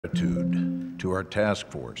Gratitude to our task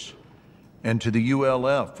force and to the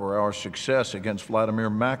ULF for our success against Vladimir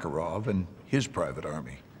Makarov and his private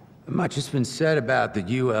army. Much has been said about the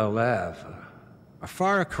ULF. Are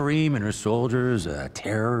Farah Karim and her soldiers a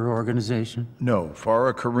terror organization? No,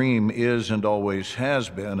 Farah Karim is and always has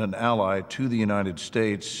been an ally to the United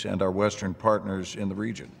States and our Western partners in the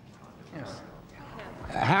region. Yes.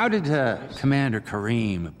 How did Commander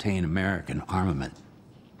Karim obtain American armament?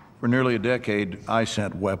 For nearly a decade, I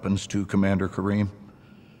sent weapons to Commander Karim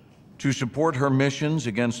to support her missions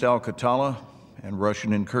against Al-Qatala and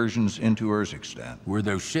Russian incursions into Urzikstan. Were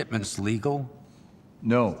those shipments legal?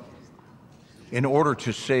 No. In order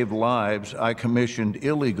to save lives, I commissioned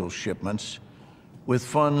illegal shipments with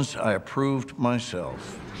funds I approved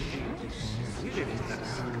myself.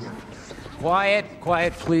 Quiet,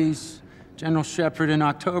 please. General Shepard, in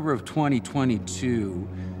October of 2022,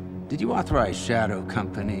 did you authorize Shadow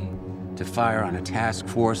Company to fire on a task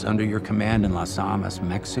force under your command in Las Almas,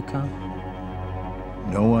 Mexico?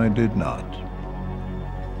 No, I did not.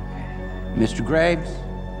 Mr. Graves,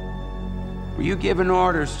 were you given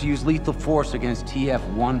orders to use lethal force against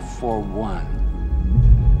TF-141?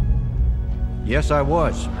 Yes, I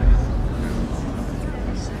was.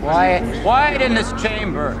 Quiet in this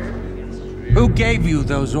chamber. Who gave you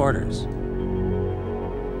those orders?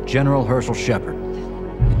 General Herschel Shepard.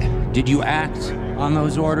 Did you act on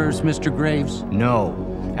those orders, Mr. Graves? No,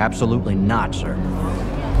 absolutely not, sir.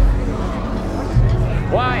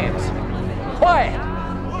 Quiet!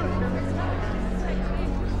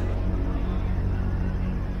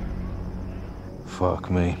 Fuck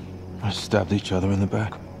me. I stabbed each other in the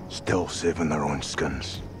back. Still saving their own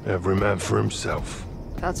skins. Every man for himself.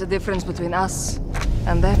 That's the difference between us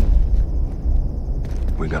and them.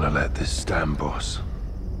 We're gonna let this stand, boss.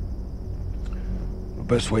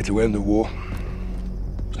 The best way to end the war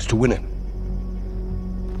is to win it.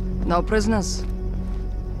 No prisoners.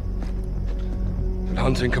 Good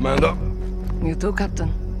hunting, Commander. You too,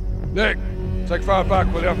 Captain. Nick, take fire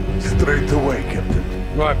back, will you? Straight away,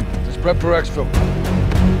 Captain. Right, let's prep for exfil.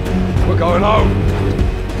 We're going home.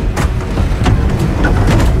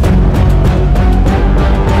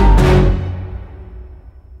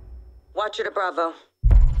 Watcher to Bravo.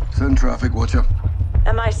 Send traffic, watcher.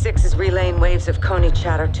 MI6 is relaying waves of Coney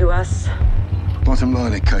chatter to us. Bottom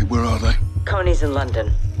line it, Kate. Where are they? Coney's in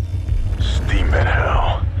London. Steaming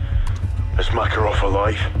hell. Is Makarov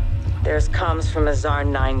alive? There's comms from Azar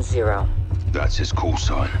 9-0. That's his call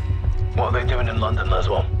sign. What are they doing in London as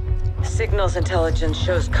well? Signals intelligence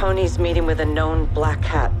shows Coney's meeting with a known black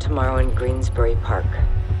hat tomorrow in Greensbury Park.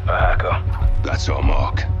 A hacker. That's our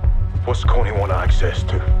mark. What's Coney want access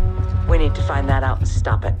to? We need to find that out and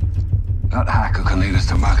stop it. That hacker can lead us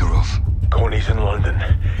to Makarov. Coney's in London.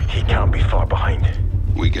 He can't be far behind.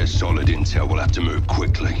 We get solid intel, we'll have to move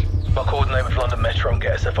quickly. I'll coordinate with London Metro and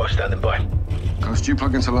get SFO standing by. Ghost, you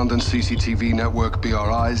plug into London's CCTV network,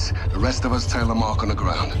 BRIs. The rest of us tail the mark on the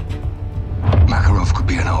ground. Makarov could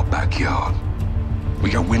be in our backyard.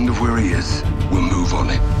 We get wind of where he is, we'll move on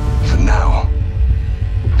it. For now,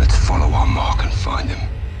 let's follow our mark and find him.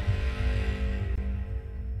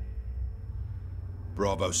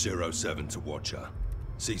 Bravo 07 to Watcher.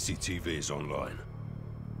 CCTV is online.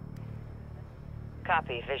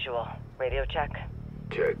 Copy, visual. Radio check.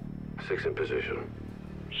 Check. 6 in position.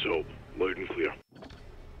 So, loud and clear.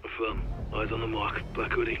 Affirm. Eyes on the mark.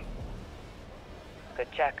 Black hoodie.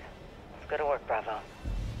 Good check. Let's go to work, Bravo.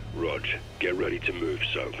 Rog, get ready to move,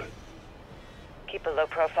 Soap. Keep a low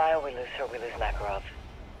profile. We lose her, we lose Makarov.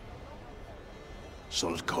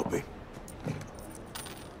 Solid copy.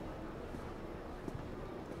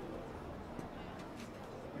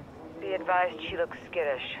 Be advised, she looks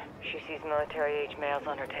skittish. She sees military-age males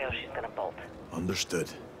on her tail, she's gonna bolt. Understood.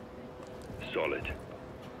 Solid.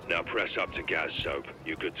 Now press up to gas, Soap.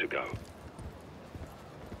 You're good to go.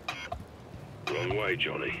 Wrong way,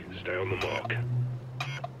 Johnny. Stay on the mark.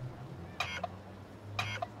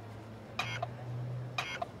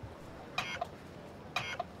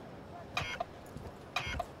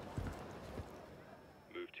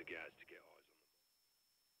 Move to gas to get eyes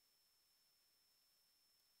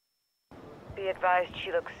on. Be advised,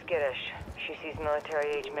 she looks skittish. She sees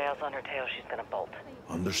military-age males on her tail, she's gonna bolt.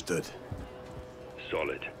 Understood.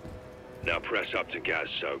 Solid. Now press up to gas,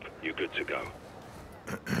 Soap. You're good to go.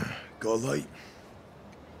 Got light.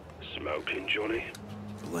 Smoking, Johnny?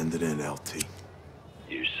 Blend it in, LT.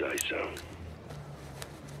 You say so.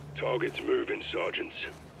 Target's moving, Sergeants.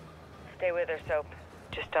 Stay with her, Soap.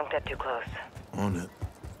 Just don't get too close. On it.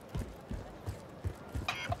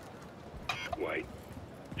 Wait.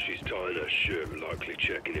 She's tying her shirt, likely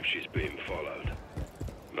checking if she's being followed.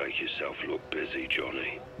 Make yourself look busy,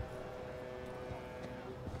 Johnny.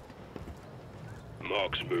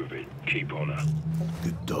 Mark's moving. Keep on her.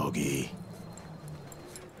 Good doggy.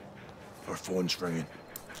 Her phone's ringing.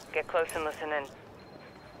 Get close and listen in.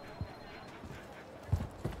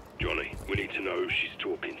 Johnny, we need to know who she's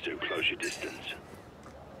talking to. Close your distance.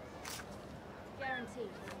 Guaranteed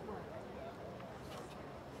it'll work.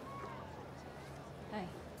 Hey,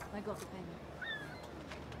 I got the payment.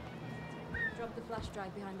 Drop the flash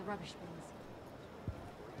drive behind the rubbish bins.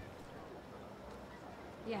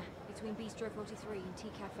 Yeah, between Bistro 43 and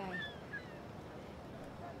Tea Cafe.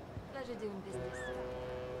 Pleasure doing business.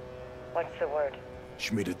 What's the word?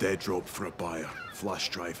 She made a dead drop for a buyer. Flash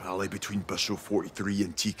drive alley between Bistro 43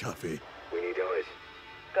 and Tea Cafe. We need eyes.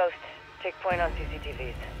 Ghost, take point on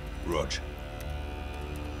CCTVs. Rog.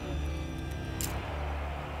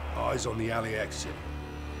 Eyes on the alley exit.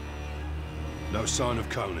 No sign of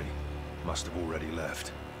Coney. Must have already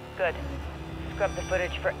left. Good. Scrub the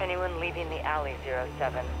footage for anyone leaving the alley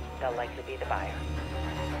 07. They'll likely be the buyer.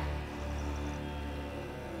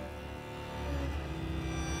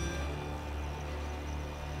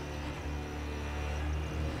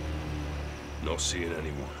 Not seeing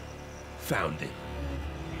anyone. Found him.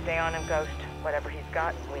 Stay on him, Ghost. Whatever he's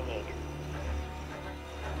got, we need.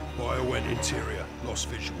 Buyer went interior. Lost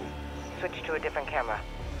visual. Switch to a different camera.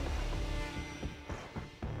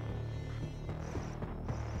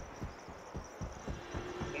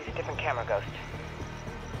 Use a different camera, Ghost.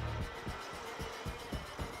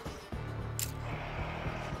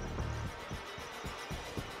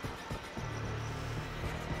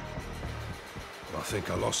 I think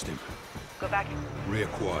I lost him. Go back.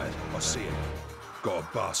 Reacquired. I see him. Got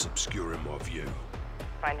a bus obscuring my view.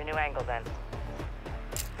 Find a new angle, then.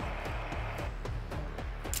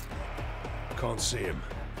 Can't see him.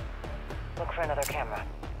 Look for another camera.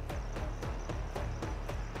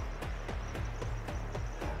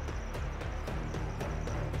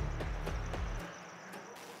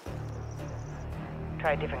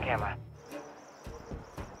 Try a different camera.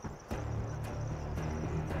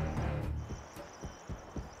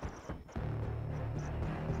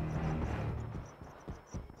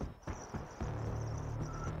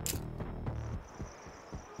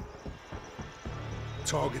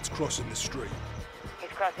 Target's crossing the street. He's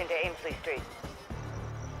crossing to Amesley Street.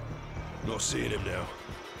 Not seeing him now.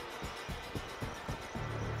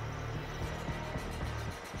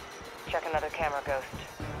 Check another camera, Ghost.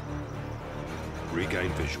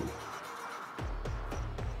 Regain visual.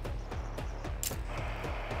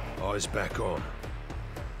 Eyes back on.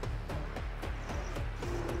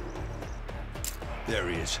 There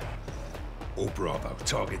he is. All Bravo.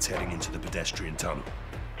 Target's heading into the pedestrian tunnel.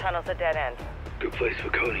 Tunnel's a dead end. Good place for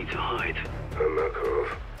Coney to hide. And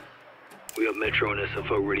Makarov. We got Metro and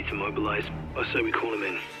SFO ready to mobilize. I say we call him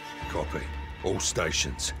in. Copy. All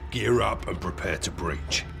stations. Gear up and prepare to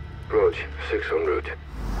breach. Rog, 600.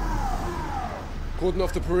 Cordon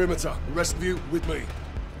off the perimeter. The rest of you, with me.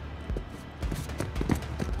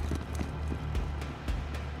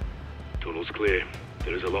 Tunnel's clear.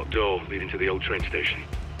 There is a locked door leading to the old train station.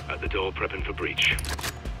 At the door, prepping for breach.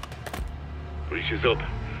 Breach is up.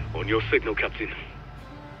 On your signal, Captain.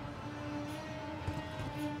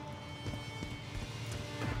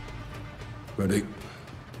 Ready?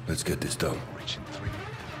 Let's get this done. Reaching 3,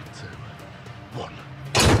 2, 1.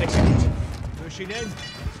 Execute. Pushing in.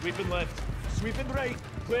 Sweeping left. Sweeping right.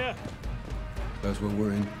 Clear. That's what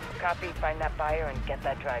we're in. Copy. Find that buyer and get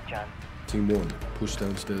that drive, John. Team 1, push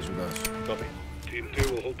downstairs with us. Copy. Team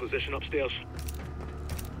 2 will hold position upstairs.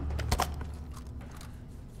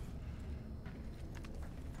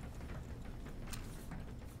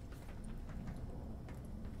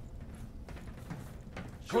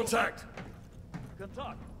 Contact!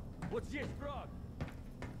 Contact. What's this, Prague?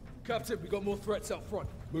 Captain, we got more threats out front.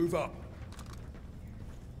 Move up.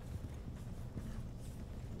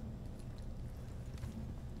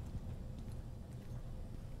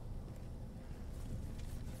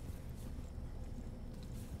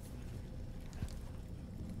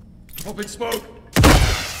 Popping smoke!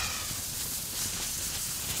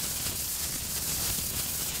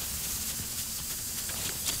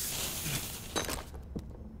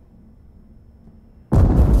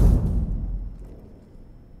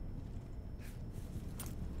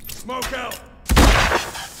 Smoke out!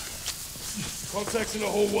 Contacts in the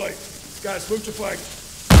hallway. Guys, move to flank.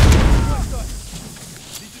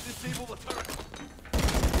 Need to disable the turret.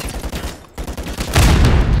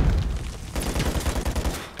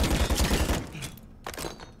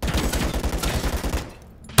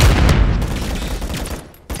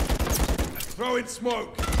 Throw in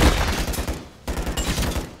smoke.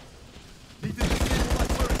 Need to disable that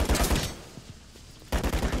turret.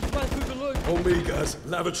 We can fly through the loop. On me, guys.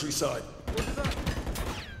 Lavatory side. What is that?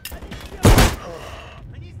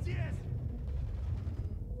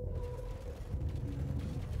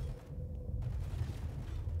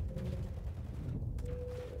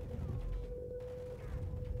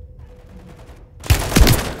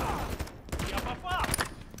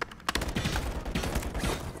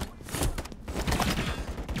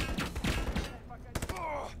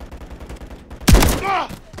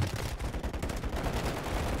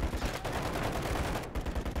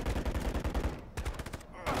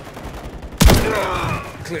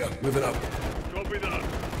 clear. Moving up. Copy that.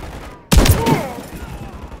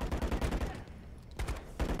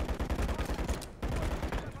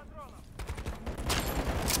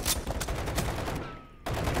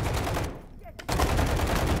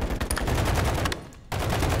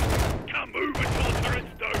 Can't move until the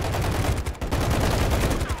turret's down.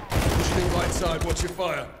 Pushing in right side. Watch your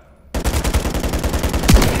fire.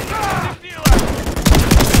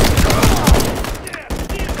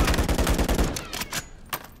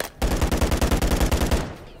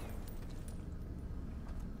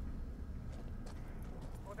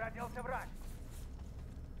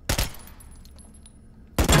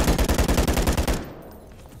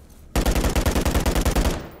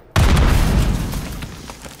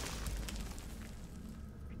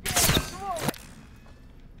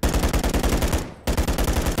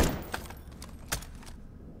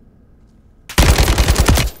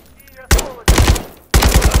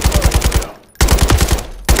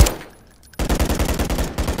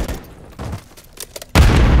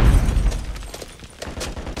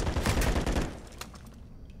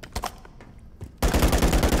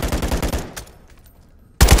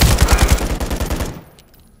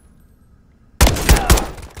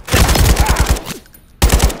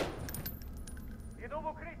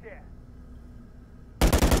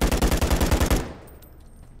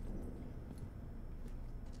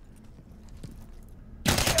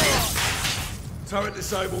 Turret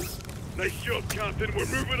disabled. Nice job, Captain. We're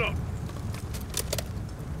moving up.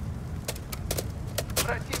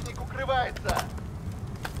 Противник укрывается.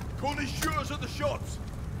 Coney, shoot us at the shots.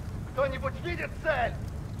 Кто-нибудь видит цель?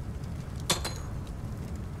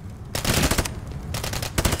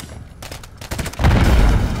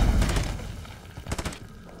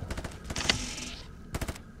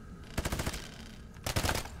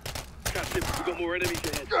 Captain, we've got more enemies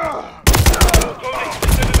ahead. Tony,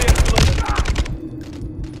 consider the escalator.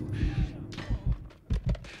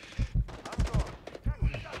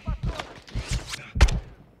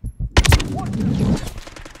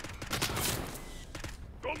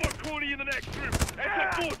 Got more Coney in the next room.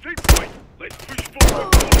 SF4, take point. Let's push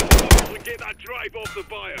forward and get that drive off the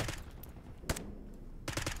buyer.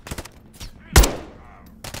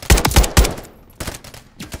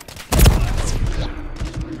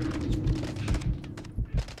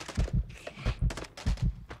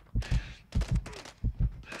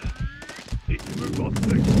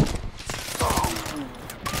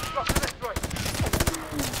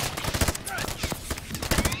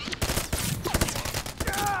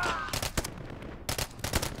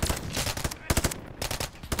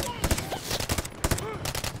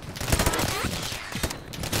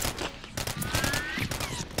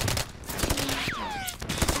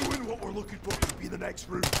 Next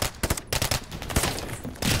room.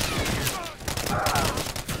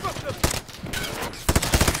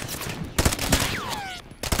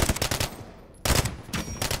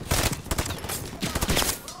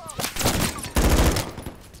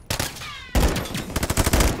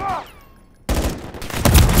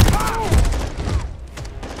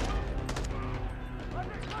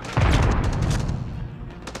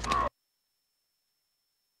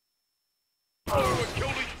 Kill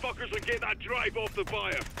these fuckers and get that drive off the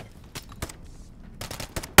buyer.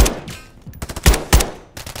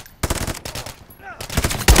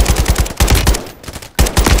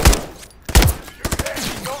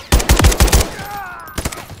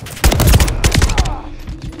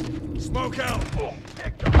 Smoke out!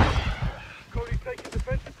 Cody's taking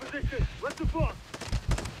defensive position. Let the fuck.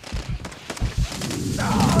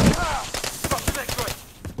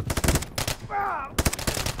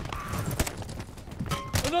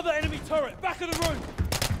 Another enemy turret! Back of the room!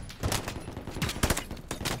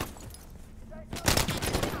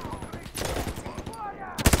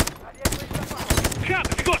 Cap,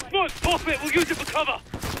 if you got smoke, pop it. We'll use it for cover.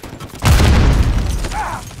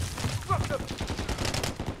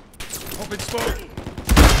 Popping smoke.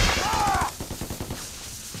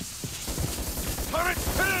 Turret's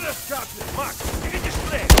pinning us, Captain! Max, you can just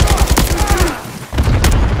play.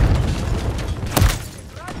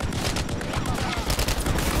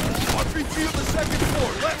 RPG on the second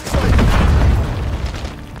floor, left side!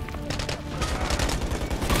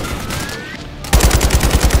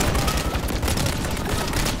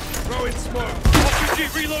 Throwing smoke. RPG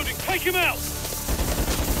reloading. Take him out.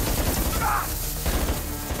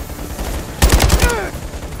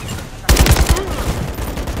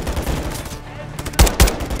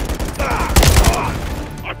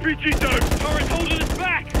 RPG down. Turret holding us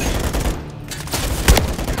back.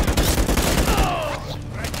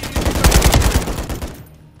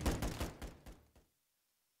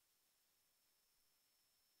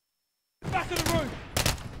 Back of the room!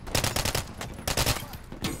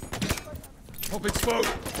 Popping smoke.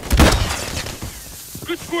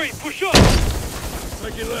 Good squeeze, push up!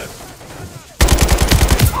 Take it left.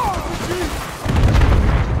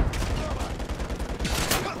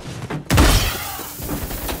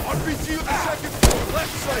 RPG on the second floor,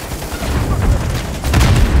 left side.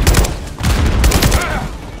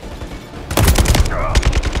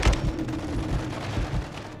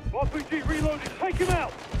 RPG reloaded, take him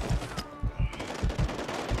out!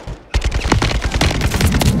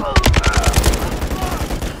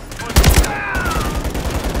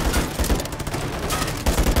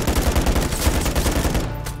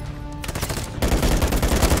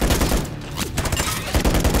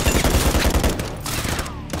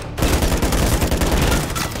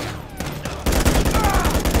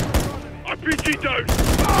 RPG down!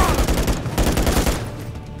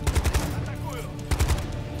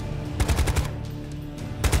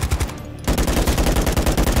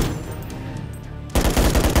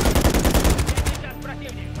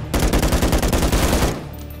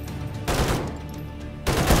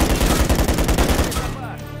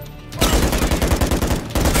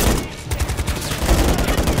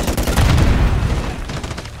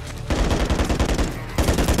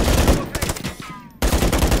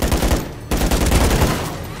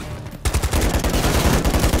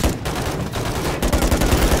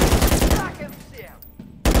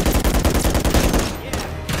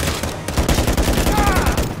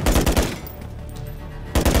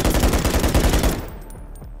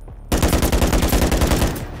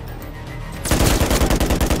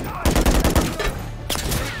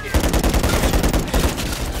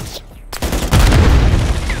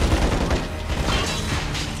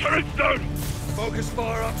 Focus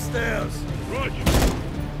fire upstairs. Roger.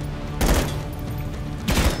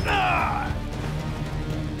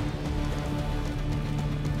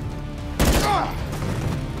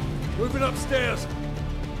 Moving upstairs.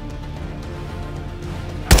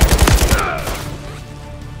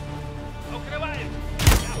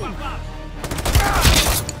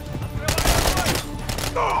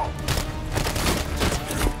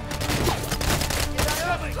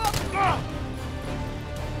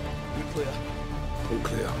 All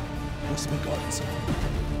clear. What's my guidance?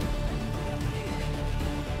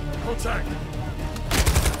 Contact.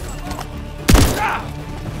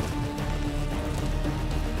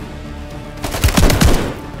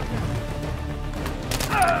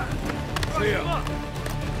 Clear.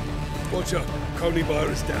 Roger. Coney bar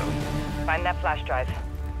is down. Find that flash drive.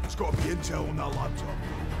 There's got to be intel on that laptop.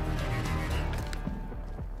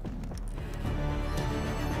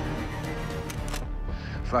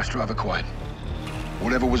 Flash drive acquired.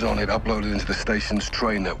 Whatever was on it uploaded into the station's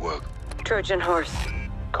train network. Trojan horse.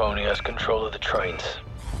 Coney has control of the trains.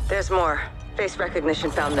 There's more. Face recognition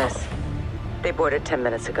found this. They boarded 10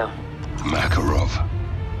 minutes ago. Makarov.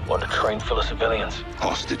 On a train full of civilians.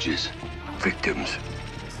 Hostages. Victims.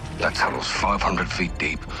 That tunnel's 500 feet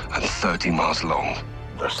deep and 30 miles long.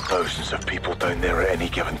 There's thousands of people down there at any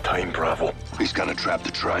given time, Bravo. He's gonna trap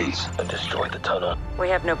the trains. And destroy the tunnel. We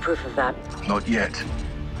have no proof of that. Not yet.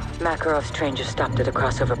 Makarov's train just stopped at a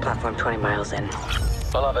crossover platform 20 miles in.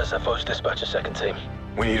 I'll have SFOs dispatch a second team.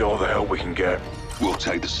 We need all the help we can get. We'll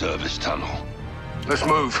take the service tunnel. Let's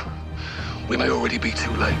move. We may already be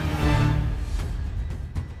too late.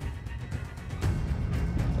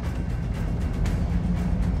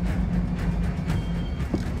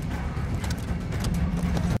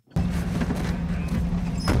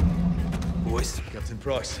 Boys. Captain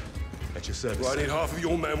Price, at your service. Right, I need half of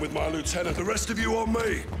your men with my lieutenant, the rest of you on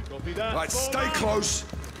me. Copy that. Right, stay close.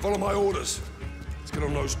 Follow my orders. Let's get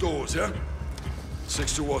on those doors, yeah?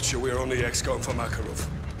 6 to Watcher, we're on the X going for Makarov.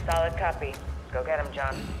 Solid copy. Go get him,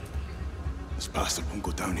 John. This bastard won't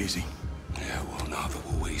go down easy. Yeah, well, neither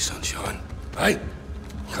will we, sunshine. Hey,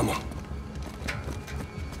 come on.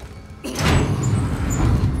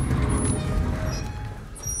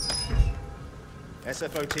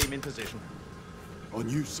 SFO team in position. On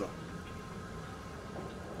you, sir.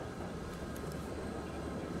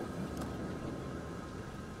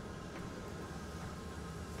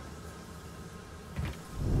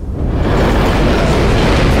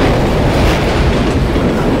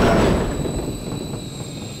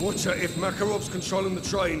 Watcher, if Makarov's controlling the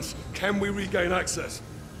trains, can we regain access?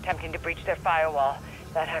 Attempting to breach their firewall.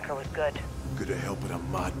 That hacker was good. Good at helping a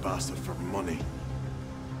mad bastard for money.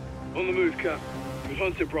 On the move, Cap. We've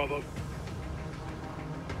hunted Bravo.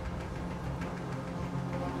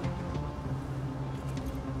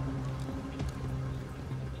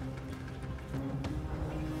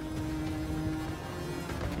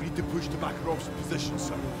 We need to push the Makarov's position,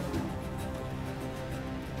 sir.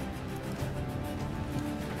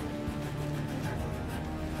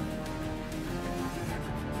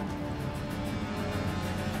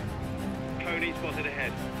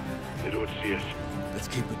 see us. Let's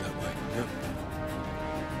keep it that way, yeah?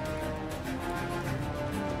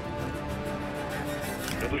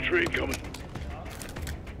 Another train coming.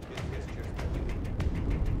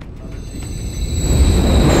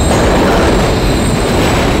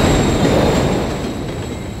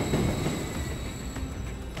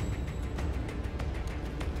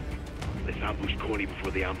 Let's ambush Corny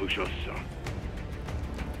before they ambush us, sir.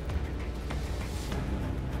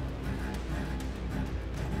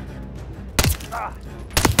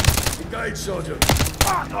 Engage, Sergeant.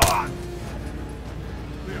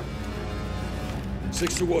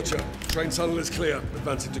 6 to Watcher. Train tunnel is clear.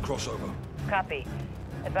 Advancing to crossover. Copy.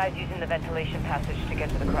 Advise using the ventilation passage to get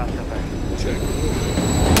to the crossover. Check.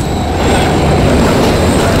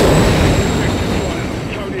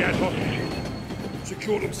 Tony has hostages.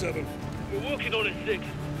 Secure them, 7. We're working on it, 6.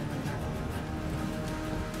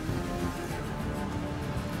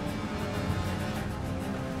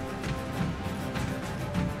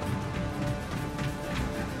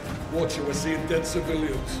 Watcher, we're seeing dead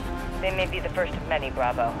civilians. They may be the first of many,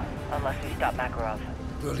 Bravo. Unless we stop Makarov.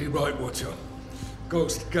 Bloody right, Watcher.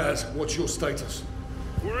 Ghost, Gaz, what's your status?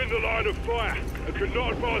 We're in the line of fire and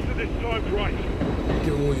cannot advance at this time, Price.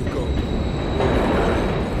 Give them all you've got.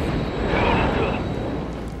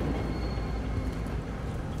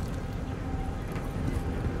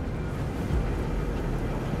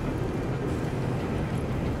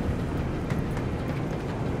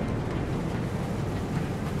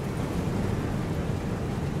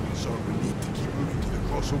 Sir, we need to keep moving to the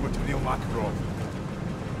crossover to Neil Makarov.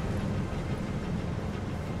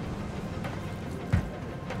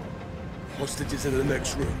 Hostages in the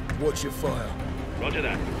next room. Watch your fire. Roger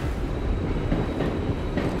that.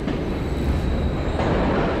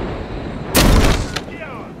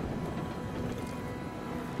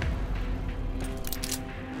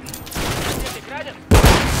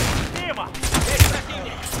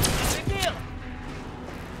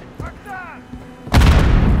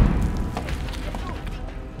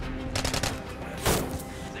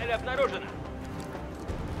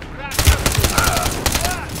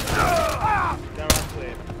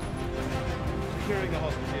 Securing the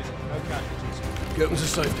hostages, no casualties. Get them to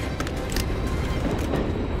safety.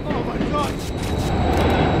 Oh my god!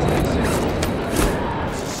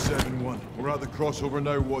 This is 7-1. We're at the crossover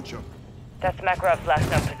now, Watcher. That's Makarov's last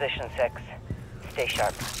known position, 6. Stay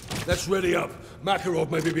sharp. Let's ready up. Makarov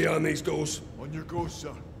may be behind these doors. On your go,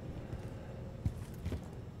 sir.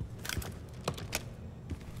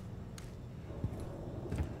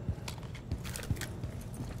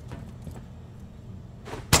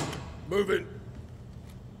 Moving.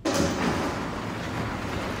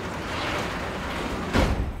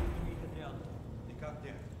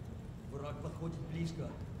 Враг подходит близко.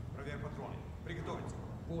 Проверь патроны. Приготовиться.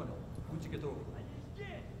 Понял. Будьте готовы.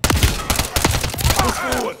 Push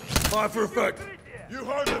forward. Fire for effect. You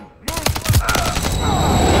heard him.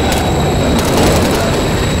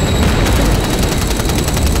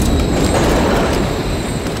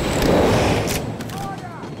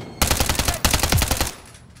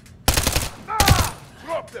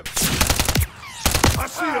 Drop them. I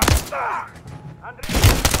see him.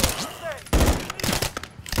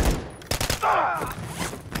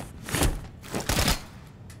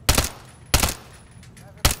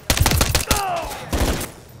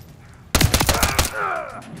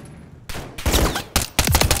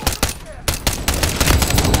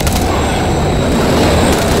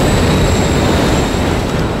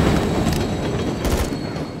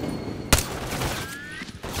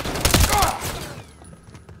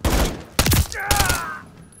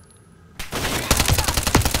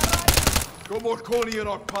 No more Coney in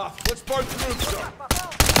our path. Let's burn through him, sir.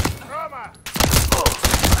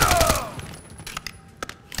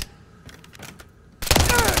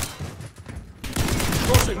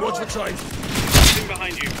 Crossing, watch the train. Nothing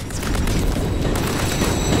behind you.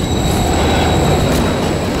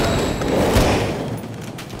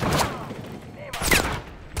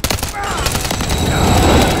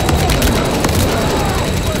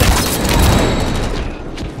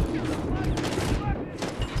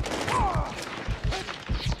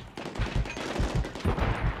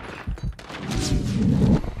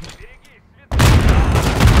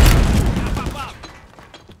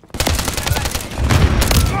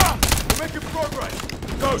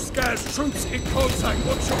 Ghost, Gaz, troops in contact.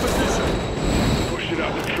 What's your position? Pushing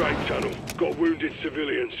out the train tunnel. Got wounded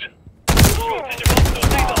civilians.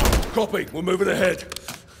 Copy. We're moving ahead.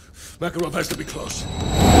 Makarov has to be close.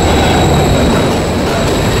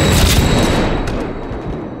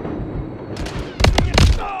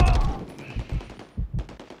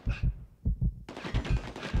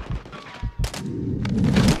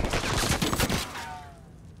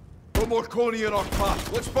 more Coney in our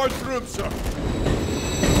path. Let's burn through him, sir.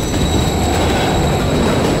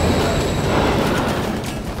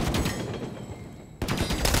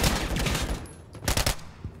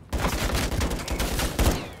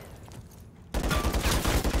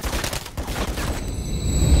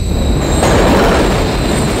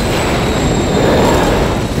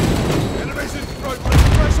 Enemies in front. Let's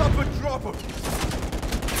press up and drop them.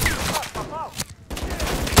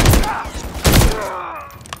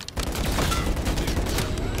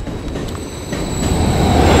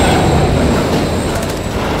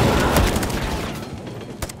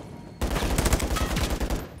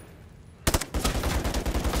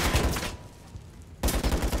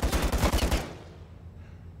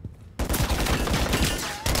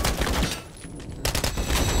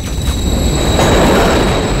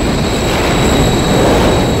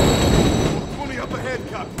 Coney up ahead,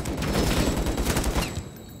 Captain.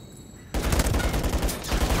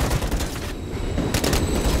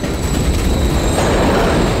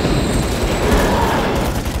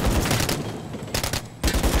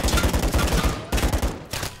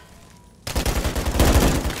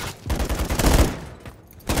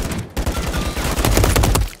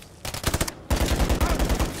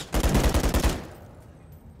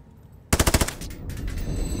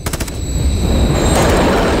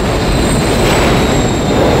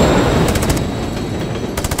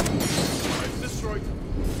 Destroyed.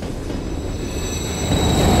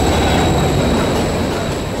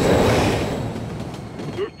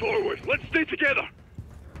 Move forward. Let's stay together.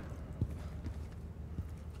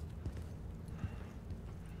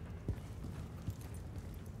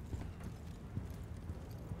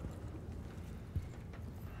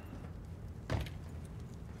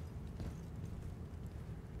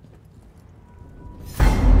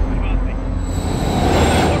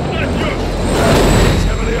 He's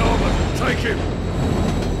heavily armored. Take him.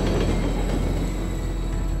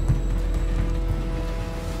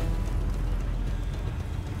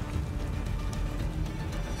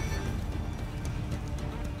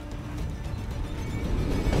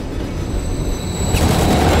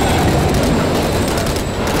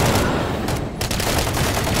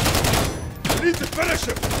 We need to finish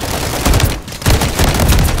him.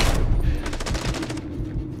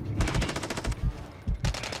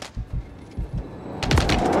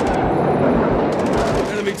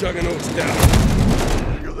 Enemy juggernauts down.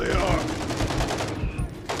 Here they are.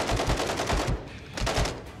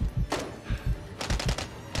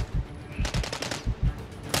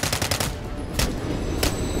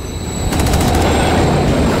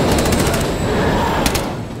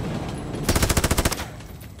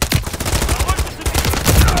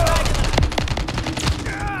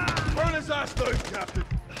 Burn his ass down, Captain.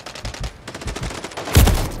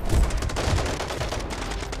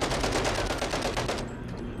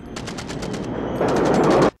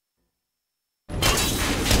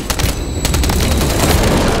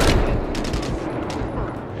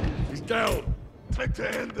 He's down. Time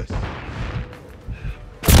to end this.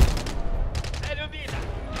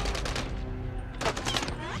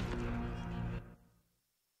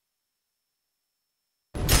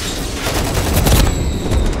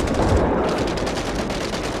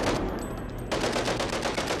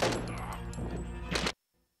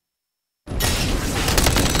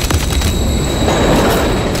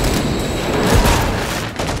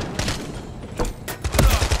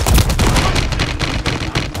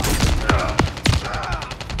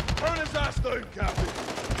 Burn his ass down, Captain.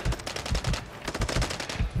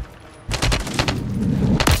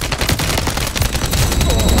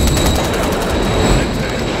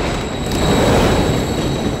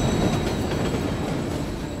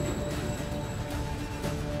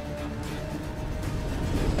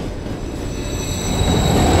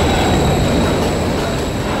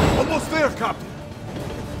 Almost there, Captain.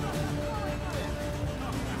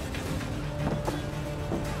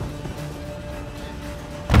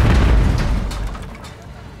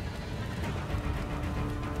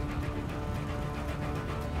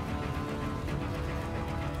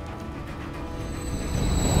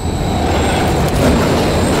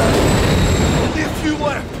 Only a few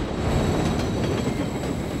left.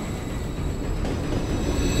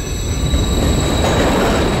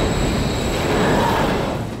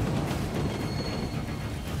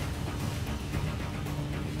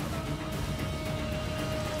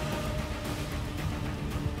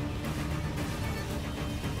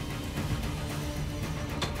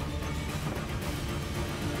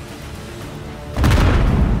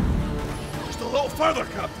 Just a little further,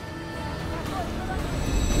 Captain.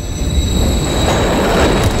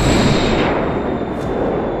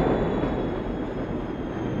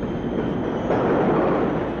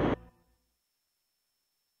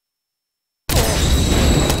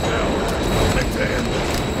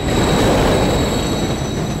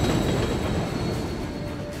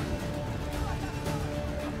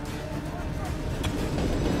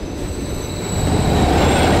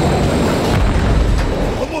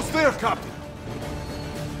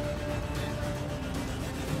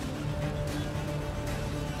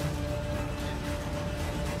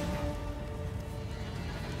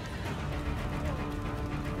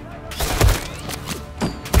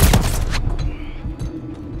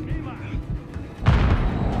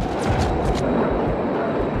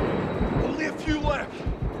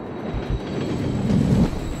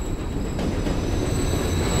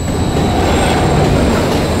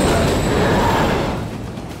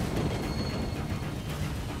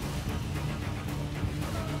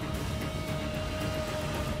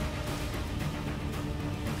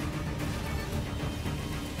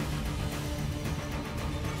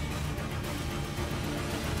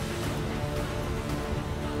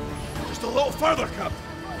 Just a little further, Captain.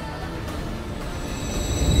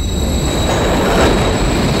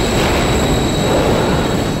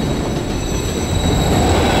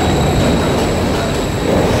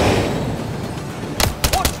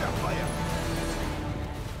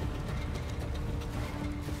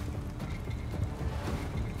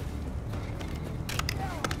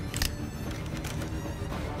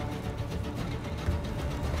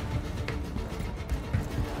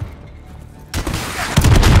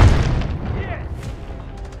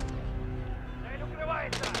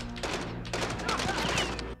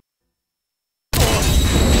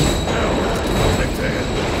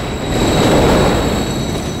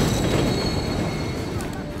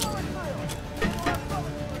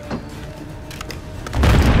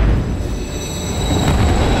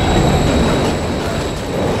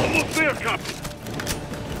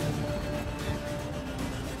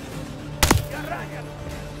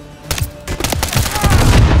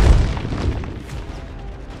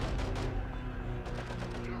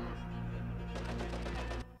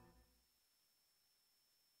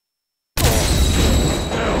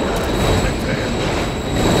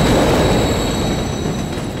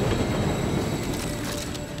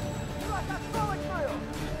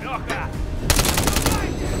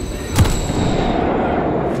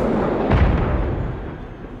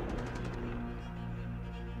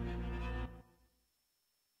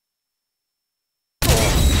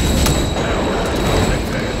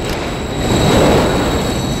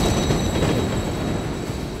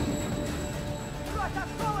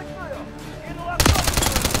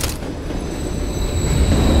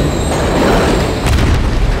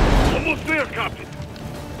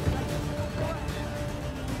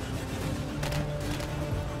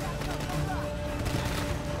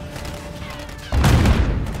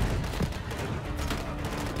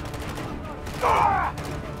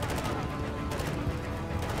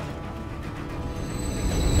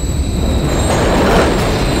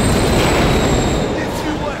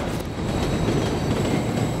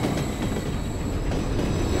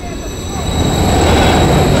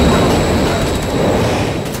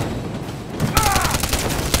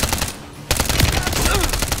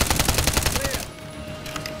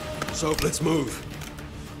 So, let's move.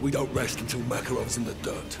 We don't rest until Makarov's in the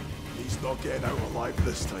dirt. He's not getting out alive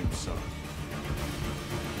this time, sir.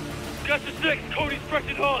 Got the six, Cody's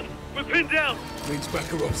pressing hard. We're pinned down. Means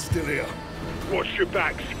Makarov's still here. Watch your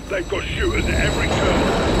backs. They've got shooters at every turn.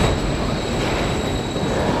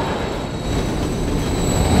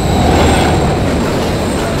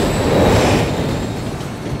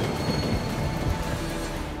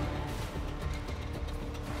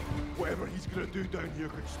 Whatever he's gonna do down here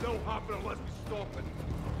could still happen unless we stop it.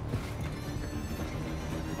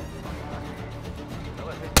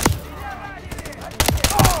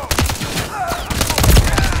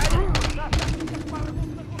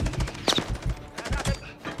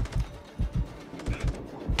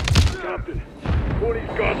 Captain,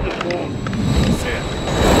 Cody's got the bomb.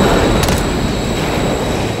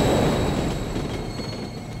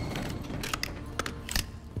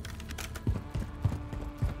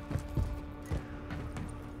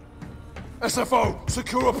 SFO,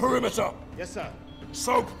 secure a perimeter. Yes, sir.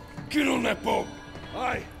 Soap, get on that bomb.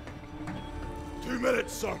 Aye. 2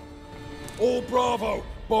 minutes, sir. All Bravo,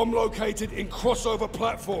 bomb located in crossover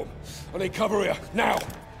platform. I need cover here, now.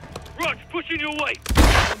 Raj, pushing your way.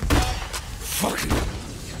 Fucking.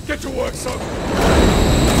 Get to work, son.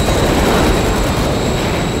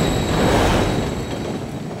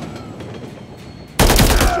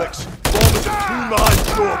 Six. Bomb is a 2-man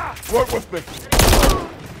job. Work with me.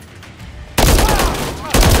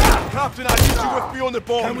 Captain, I need you with me on the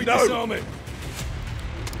bomb. Can we disarm it?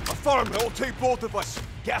 Affirm, it'll take both of us.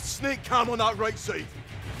 Get a snake cam on that right side.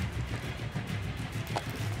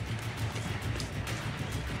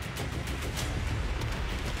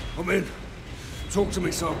 I'm in. Talk to me,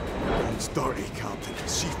 son. It's dirty, Captain.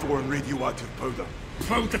 C4 and radioactive powder.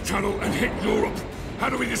 Close the tunnel and hit Europe. How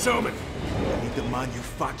do we disarm it? I need the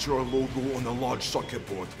manufacturer logo on the large circuit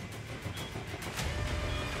board.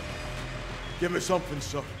 Give me something,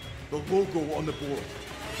 sir. The logo on the board.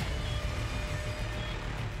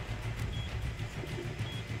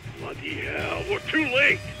 Bloody hell, we're too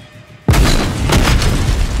late!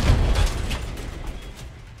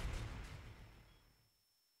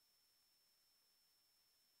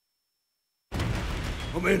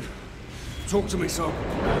 I'm in. Talk to me, son.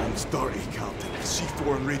 It's dirty, Captain.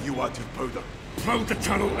 C4 and radioactive powder. Close the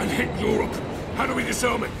tunnel and hit Europe. How do we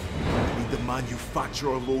disarm it? I need the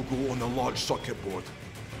manufacturer logo on the large circuit board.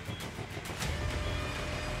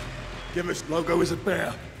 Give us... Logo is a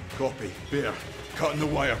bear. Copy. Bear. Cutting the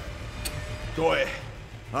wire. Got it.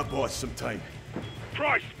 I bought some time.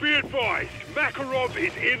 Price, be advised. Makarov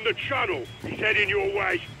is in the channel. He's heading your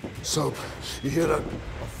way. Soap, you hear that?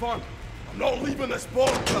 Affirm. I'm not leaving this bomb,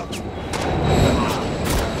 Cap.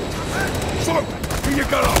 Soap, here you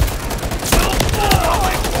go.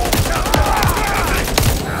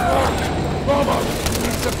 Mama,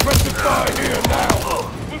 it's suppressive fire here now.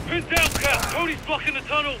 We're pinned down, Cap. Tony's blocking the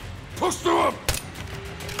tunnel. Push through him.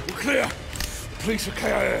 We're clear. Police are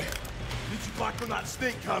KIA. Need you back on that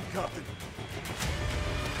snake camp, Captain.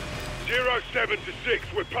 07 to 6.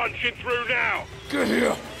 We're punching through now. Get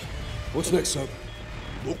here. What's next, Soap?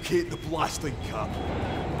 Locate the blasting cap.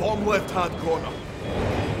 Bottom left-hand corner.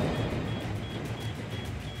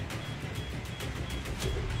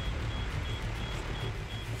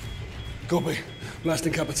 Copy.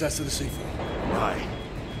 Blasting cap attached to the C4. Aye.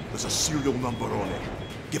 There's a serial number on it.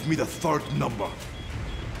 Give me the third number.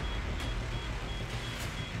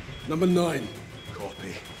 Number 9.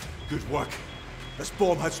 Copy. Good work. This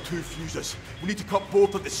bomb has 2 fuses. We need to cut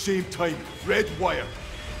both at the same time. Red wire.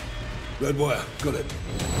 Red wire. Got it.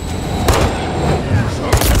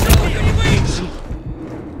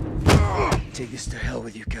 Take this to hell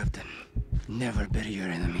with you, Captain. Never bury your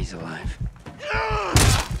enemies alive.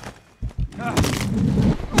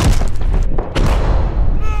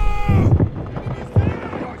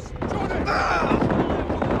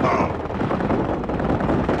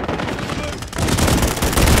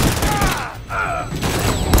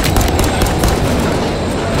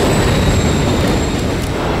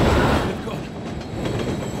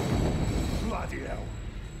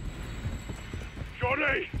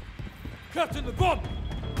 Johnny! Captain, the bomb!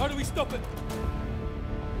 How do we stop it?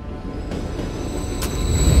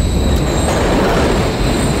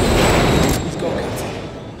 Let's go, Captain.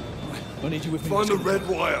 I need you with me. Find the red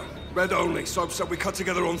wire. Red only. Soap said we cut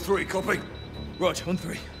together on 3. Copy? Roger, on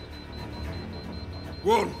 3.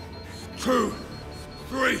 1, 2,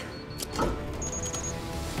 3.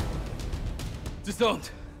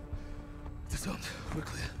 Disarmed. Disarmed. We're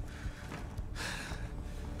clear.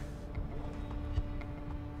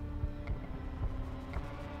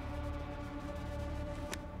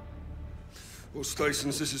 All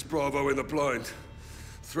stations, this is Bravo in the blind.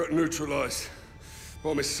 Threat neutralized.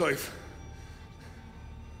 Bomb is safe.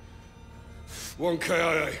 1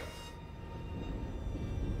 KIA.